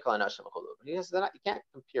can't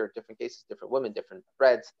compare different cases, different women, different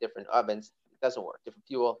breads, different ovens. It doesn't work. Different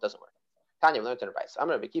fuel doesn't work. Tanya learned in advice. I'm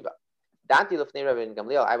Rabbi Kiva. I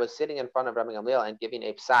was sitting in front of Rabbi Gamliel and giving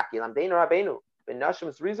a psak. When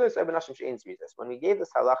we gave this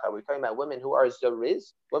halacha, we're talking about women who are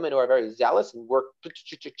zariz, women who are very zealous and work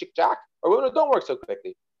chick-jack, or women who don't work so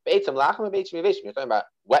quickly. You're talking about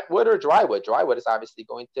wet wood or dry wood. Dry wood is obviously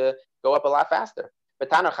going to go up a lot faster. A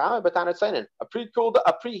pre-cooled,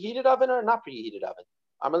 a preheated oven or not preheated oven?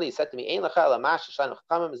 Amelie said to me, I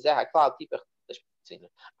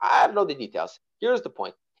don't know the details. Here's the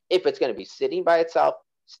point. If it's going to be sitting by itself,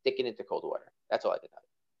 stick it into cold water. That's all I did.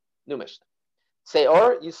 New Mishnah.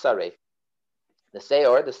 Seor yisaref. The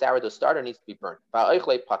seor, the sourdough starter, needs to be burnt.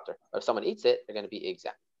 If someone eats it, they're going to be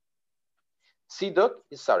exempt. Siduk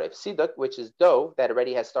yisaref. Siduk, which is dough that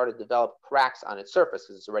already has started to develop cracks on its surface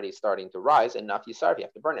because it's already starting to rise enough yisaref, you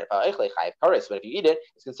have to burn it. But if you eat it,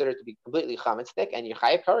 it's considered to be completely chametz, and you're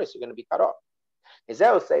chayiv kares, you're going to be cut off.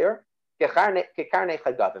 Izeo seor.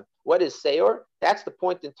 What is seor? That's the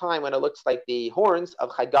point in time when it looks like the horns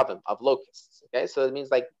of chagavim, of locusts. Okay, so it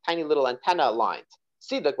means like tiny little antenna lines.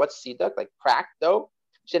 Siduk, what's siduk? Like cracked dough.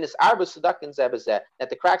 Shenis arba sudak and zebazeh,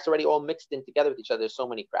 that the cracks already all mixed in together with each other. There's so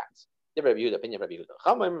many cracks. Opinion Rabbi Yehuda.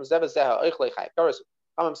 Chamim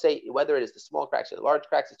say whether it is the small cracks or the large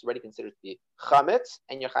cracks, it's already considered to be chametz,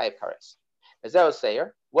 and you're chayiv kares. Ezeo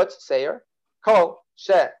seor. What's seor? Kol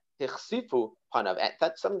she tichsifu panav.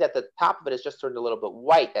 That's something that the top of it is just turned a little bit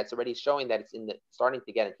white. That's already showing that it's starting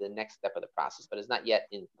to get into the next step of the process, but it's not yet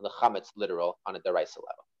in the chametz literal on a deraisa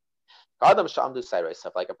level.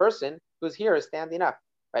 Like a person who's here is standing up.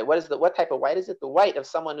 Right? What type of white is it? The white of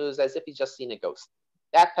someone who's as if he's just seen a ghost.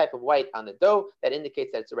 That type of white on the dough that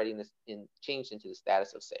indicates that it's already changed into the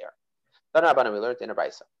status of seir. We learned in a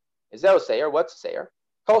brisa. Is that seir? What's seir?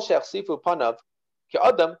 Kol she'achsifu panav.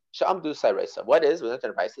 What is,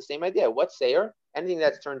 the same idea. What's seir? Anything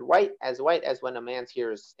that's turned white as when a man's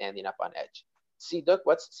hair is standing up on edge. Siduk,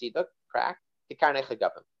 what's siduk? Crack.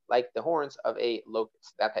 Like the horns of a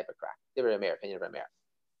locust, that type of crack. Opinion of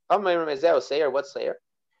Rameir. What's seir?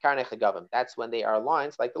 That's when they are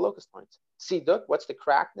lines like the locust horns. Siduk, what's the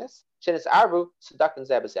crackness? Shenis arvu, siduk and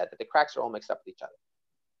zebazed, that the cracks are all mixed up with each other.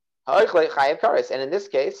 And in this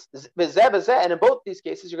case, and in both these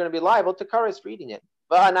cases, you're going to be liable to kares for eating it.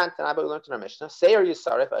 We learned in our Mishnah, seir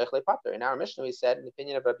yisaref eichle pater. In our Mishnah, we said, in the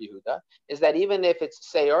opinion of Rabbi Yehuda, is that even if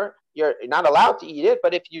it's seir, you're not allowed to eat it,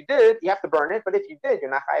 but if you did, you have to burn it, but if you did,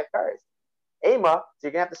 you're not chayiv kares. Ema, so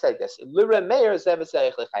you're going to have to say this. You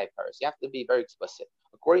have to be very explicit.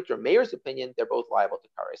 According to Meir's opinion, they're both liable to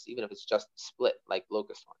kares, even if it's just split like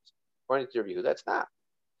locust horns. According to Rabbi Yehuda, that's not.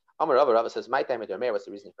 Amar Rava says, my time with Meir, what's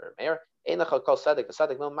the reason for Meir? There's no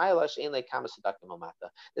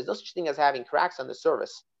such thing as having cracks on the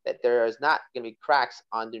surface, that there is not going to be cracks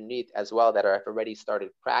underneath as well that have already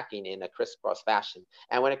started cracking in a crisscross fashion.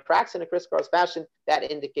 And when it cracks in a crisscross fashion,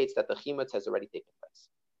 that indicates that the chimutz has already taken place.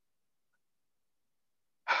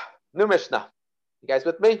 New Mishnah. You guys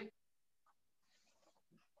with me?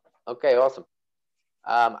 Okay, awesome.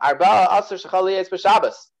 Arba Asr Shechaliyes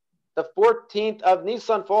b'Shabbos. The 14th of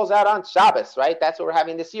Nisan falls out on Shabbos, right? That's what we're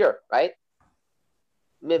having this year, right?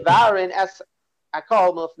 Mivarin es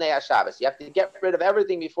akol milfnei Shabbos. You have to get rid of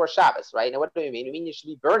everything before Shabbos, right? Now, what do you mean? You mean you should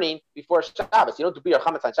be burning before Shabbos. You don't do beer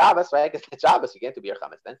chametz on Shabbos, right? Because it's Shabbos, you can't do beer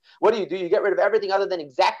chametz then. What do? You get rid of everything other than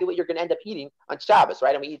exactly what you're going to end up eating on Shabbos,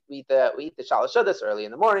 right? And we eat the shalosh shudas early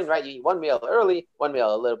in the morning, right? You eat one meal early, one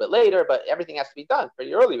meal a little bit later, but everything has to be done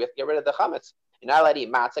pretty early. We have to get rid of the chametz. You're not allowed to eat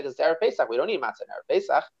matzah because it's Erev Pesach. We don't eat matzah in Erev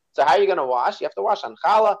Pesach. So how are you going to wash? You have to wash on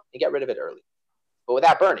challah and get rid of it early. but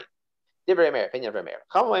without burning. Divrei Meir, opinion of Meir.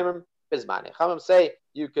 Chachamim bizmane. Chachamim say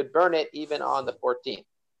you could burn it even on the 14th.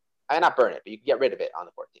 I mean, not burn it, but you can get rid of it on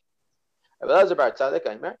the 14th.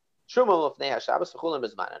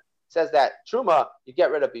 Says that truma you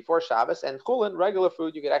get rid of before Shabbos, and chulin, regular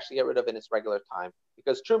food, you could actually get rid of in its regular time,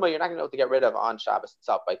 because truma you're not going to be able to get rid of on Shabbos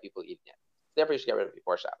itself by people eating it. Therefore, you should get rid of it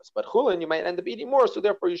before Shabbos. But chulin you might end up eating more, so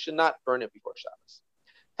therefore you should not burn it before Shabbos.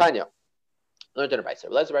 Tanya, learned in a Brayser.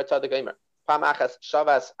 Pamachas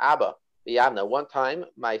Shavas Abba Yavna. One time,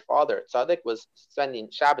 my father Tzaddik was spending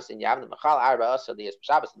Shabbos in Yavna. Machal Arba Asali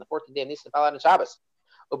Shabbos on the 14th day of Nisan fell out on Shabbos.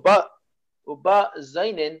 Uba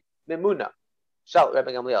Zainin Mimuna. Shal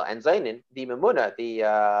Rabbi Gamliel and Zainin, the Mimuna,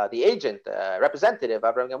 the agent, representative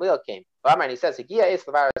of Rabbi Gamliel came. And he says, the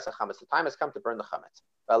time has come to burn the chametz.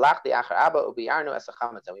 And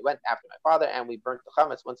we went after my father and we burnt the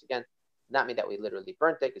chametz. Once again, not mean that we literally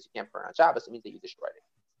burnt it, because you can't burn on Shabbos. It means that you destroyed it.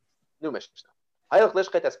 New Mishnah.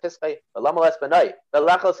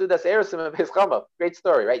 Great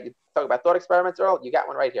story, right? You talk about thought experiments, Earl. You got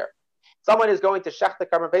one right here. Someone is going to shech the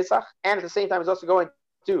Karban Pesach, and at the same time is also going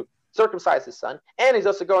to circumcise his son, and he's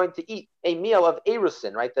also going to eat a meal of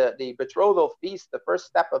Erusin, right? The betrothal feast, the first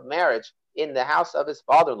step of marriage in the house of his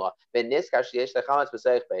father-in-law. And he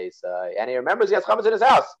remembers he has chametz in his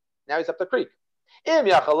house. Now he's up the creek. If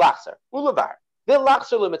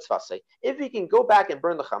he can go back and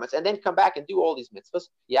burn the chametz and then come back and do all these mitzvahs,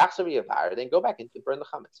 then go back and burn the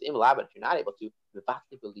chametz. If you're not able to,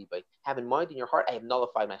 have in mind in your heart, I have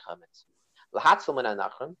nullified my chametz.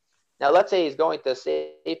 Now, let's say he's going to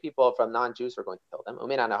save people from non-Jews who are going to kill them.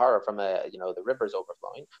 Umina Nahara from the rivers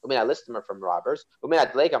overflowing. Umina Listimer from robbers.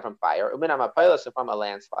 Umina Dlegam from fire. Umina Mapilas from a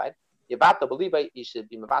landslide. Yabata Beliba, he should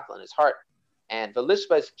be Mabatla in his heart. And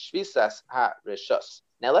Velishbas Shvisas Ha Rishus.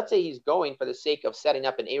 Now, let's say he's going for the sake of setting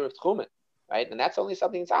up an Erev Tchumen, right? And that's only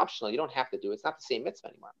something that's optional. You don't have to do it. It's not the same mitzvah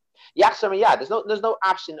anymore. Yachsar Miyad. There's no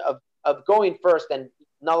option of going first and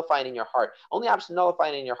nullifying in your heart. Only option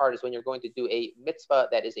nullifying in your heart is when you're going to do a mitzvah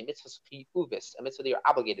that is a mitzvah chiuvis, a mitzvah that you're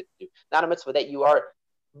obligated to do, not a mitzvah that you are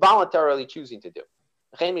voluntarily choosing to do.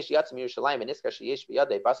 Someone who's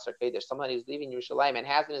leaving Yerushalayim and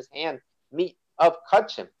has in his hand meat of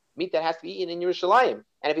kachim, meat that has to be eaten in Yerushalayim.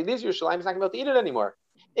 And if he leaves Yerushalayim, he's not going to be able to eat it anymore.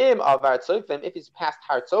 If he's past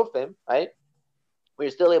Har Tzofim, right, where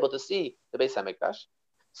you're still able to see the Beis HaMikdash,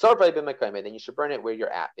 then you should burn it where you're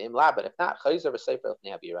at. But if not, then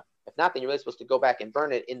you're really supposed to go back and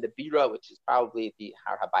burn it in the bira, which is probably the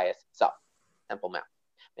Har Habayis itself, Temple Mount.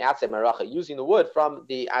 Using the wood from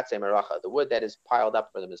the Atzei Maracha, the wood that is piled up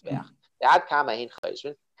for the Mizbeach.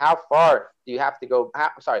 How far do you have to go?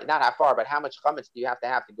 Sorry, not how far, but how much chametz do you have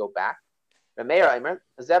to go back?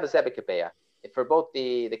 For both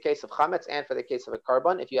the case of chametz and for the case of a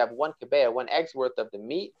carbon, if you have one kebeah, 1 egg's worth of the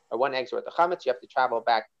meat, or 1 egg's worth of chametz, you have to travel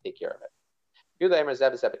back to take care of it. Even with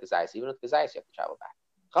kazayas, you have to travel back.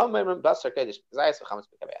 Chametz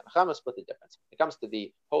split the difference. When it comes to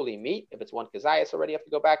the holy meat, if it's 1 kazayas already, you have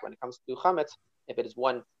to go back. When it comes to chametz, if it is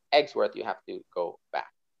 1 egg's worth, you have to go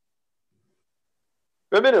back.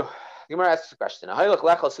 Rabbeinu, Gemara asks a question.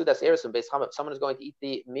 Someone is going to eat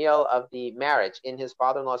the meal of the marriage in his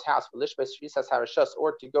father-in-law's house, or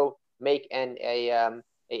to go make a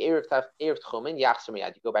Erev Tchumen, you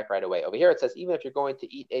go back right away. Over here it says, even if you're going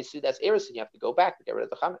to eat a Sudas Erusin, you have to go back to get rid of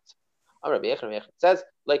the chametz. It says,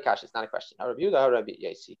 Leikash, it's not a question. One is Rabbi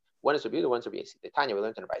Yasi, one is Rabbi Yasi. The Tanya, we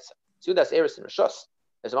learned in the Brayser. Sudas Erusin, Rishus.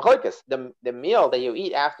 There's a machlokes. The meal that you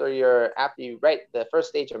eat after you write the first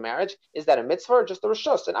stage of marriage, is that a mitzvah or just a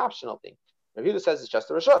rishus, an optional thing? Rabbi Yehuda says it's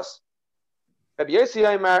just a rishus. Rabbi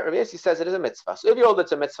Yossi says it is a mitzvah. So if you hold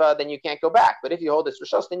it's a mitzvah, then you can't go back. But if you hold it's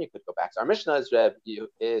rishus, then you could go back. So our Mishnah is Rabbi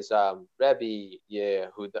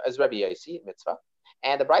Yossi mitzvah,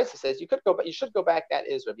 and the Brayser says you could go, but you should go back. That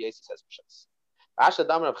is Rabbi Yossi says rishus.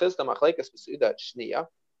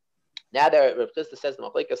 Now that Rabbi Chisda says the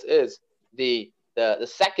machlokes is the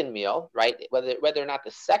second meal, right? Whether or not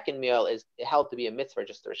the second meal is held to be a mitzvah or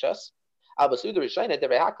just a rishus.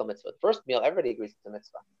 The first meal, everybody agrees it's a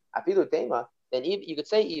mitzvah. Then you could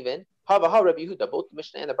say even Rabbi Yehuda, both the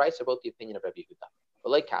Mishnah and the Brayser are both the opinion of Rabbi Yehuda. But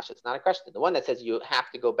like Kasha, it's not a question. The one that says you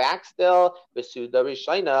have to go back still, Besuda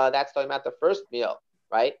Rishayna, that's talking about the first meal,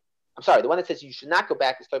 right? I'm sorry, the one that says you should not go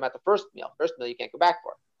back is talking about the first meal. First meal you can't go back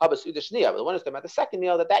for. But the one that's talking about the second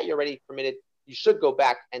meal, that you're already permitted. You should go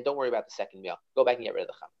back and don't worry about the second meal. Go back and get rid of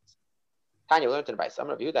the chametz. Tanya learned in the Brayser.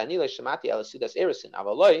 Rabbi Yehuda,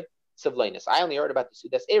 I only heard about the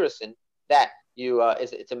Sudas Erusin that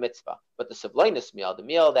it's a mitzvah. But the Savlinus meal, the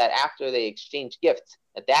meal that after they exchange gifts,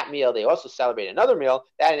 that meal they also celebrate another meal,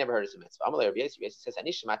 that I never heard is a mitzvah. Amalei Rabbi Yossi says,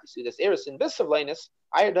 Anishimati Sudas Erisin bis Savlinus.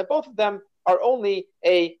 I heard that both of them are only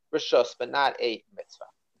a rishus, but not a mitzvah.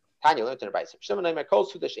 Tanya learned in the Brayso. Shimon Omer Kol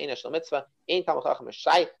Sudash Eina Shel Mitzvah. Ein Talmid Chacham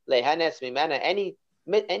Shai Lehenes Mimena. Any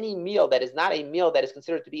meal that is not a meal that is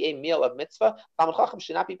considered to be a meal of mitzvah, Talmid Chacham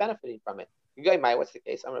should not be benefiting from it. You're going, what's the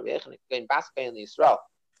case? I'm Rabbi Yechon. Going Baskay in Israel.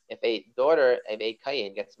 If a daughter of a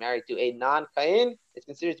kayin gets married to a non-kayin, it's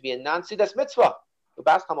considered to be a non-sudas mitzvah. And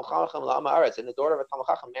the daughter of a Talmid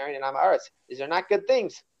Chacham marrying an Am Haaretz, these are not good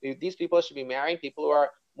things. These people should be marrying people who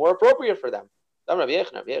are more appropriate for them. Rabbi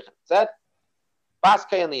Yechon said, Bas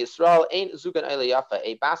Kayin Yisrael ain't Zugan Eliyafa.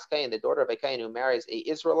 A Bas Kayin, the daughter of a Kayin who marries a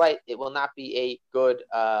Israelite, it will not be a good.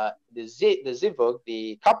 The zivug,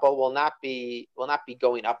 the couple, will not be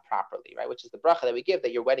going up properly, right? Which is the bracha that we give,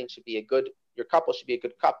 that your wedding should be your couple should be a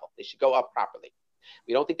good couple. They should go up properly.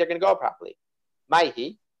 We don't think they're going to go up properly.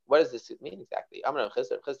 Maihi, what does this mean exactly? Amar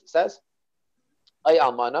Chizr says, Ay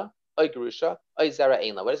almana, Ay gerusha, Ay zera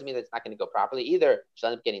einla. What does it mean that it's not going to go properly? Either she'll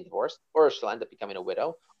end up getting divorced, or she'll end up becoming a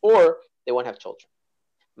widow, or they won't have children.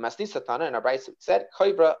 Masli Satana and our Brayso said,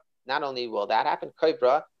 Koibra, not only will that happen,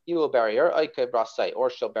 Koibra, he will bury her, or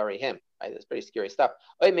she'll bury him. Right? That's pretty scary stuff.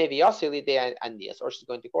 Maybe or she's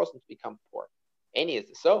going to cause him to become poor. Any is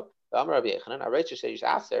this so? If you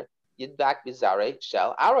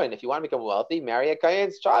want to become wealthy, marry a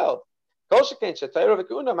Kayan's child.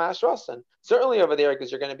 Certainly over there,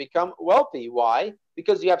 because you're going to become wealthy. Why?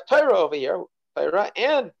 Because you have Torah over here, Torah,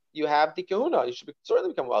 and you have the kahuna. You should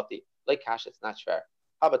certainly become wealthy. Like Kash, it's not fair.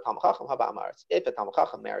 If a Talmid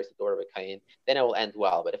Chacham marries the daughter of a Kayin, then it will end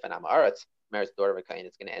well. But if an Am Haaretz marries the daughter of a Kayin,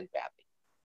 it's going to end badly.